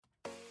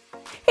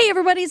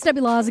everybody, it's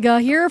Debbie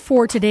Lazaga here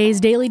for today's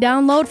Daily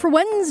Download for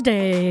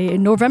Wednesday,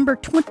 November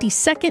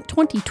 22nd,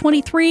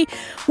 2023,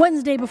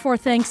 Wednesday before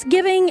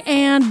Thanksgiving,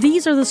 and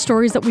these are the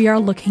stories that we are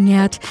looking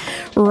at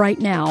right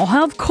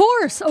now. Of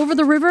course, over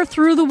the river,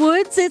 through the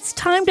woods, it's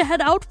time to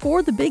head out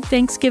for the big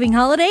Thanksgiving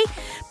holiday.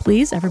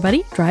 Please,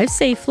 everybody, drive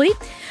safely.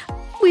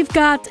 We've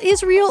got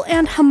Israel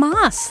and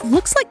Hamas.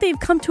 Looks like they've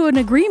come to an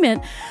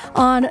agreement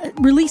on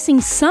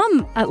releasing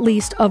some, at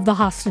least, of the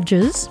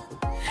hostages.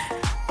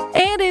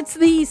 And it's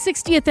the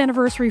 60th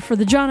anniversary for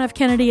the John F.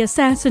 Kennedy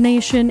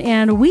assassination,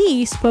 and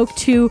we spoke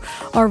to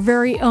our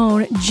very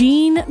own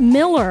Gene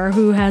Miller,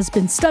 who has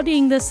been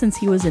studying this since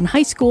he was in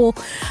high school.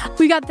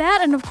 We got that,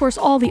 and of course,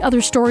 all the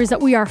other stories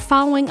that we are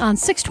following on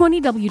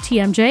 620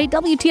 WTMJ,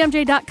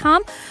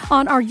 WTMJ.com,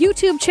 on our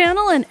YouTube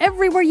channel, and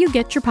everywhere you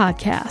get your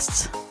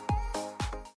podcasts.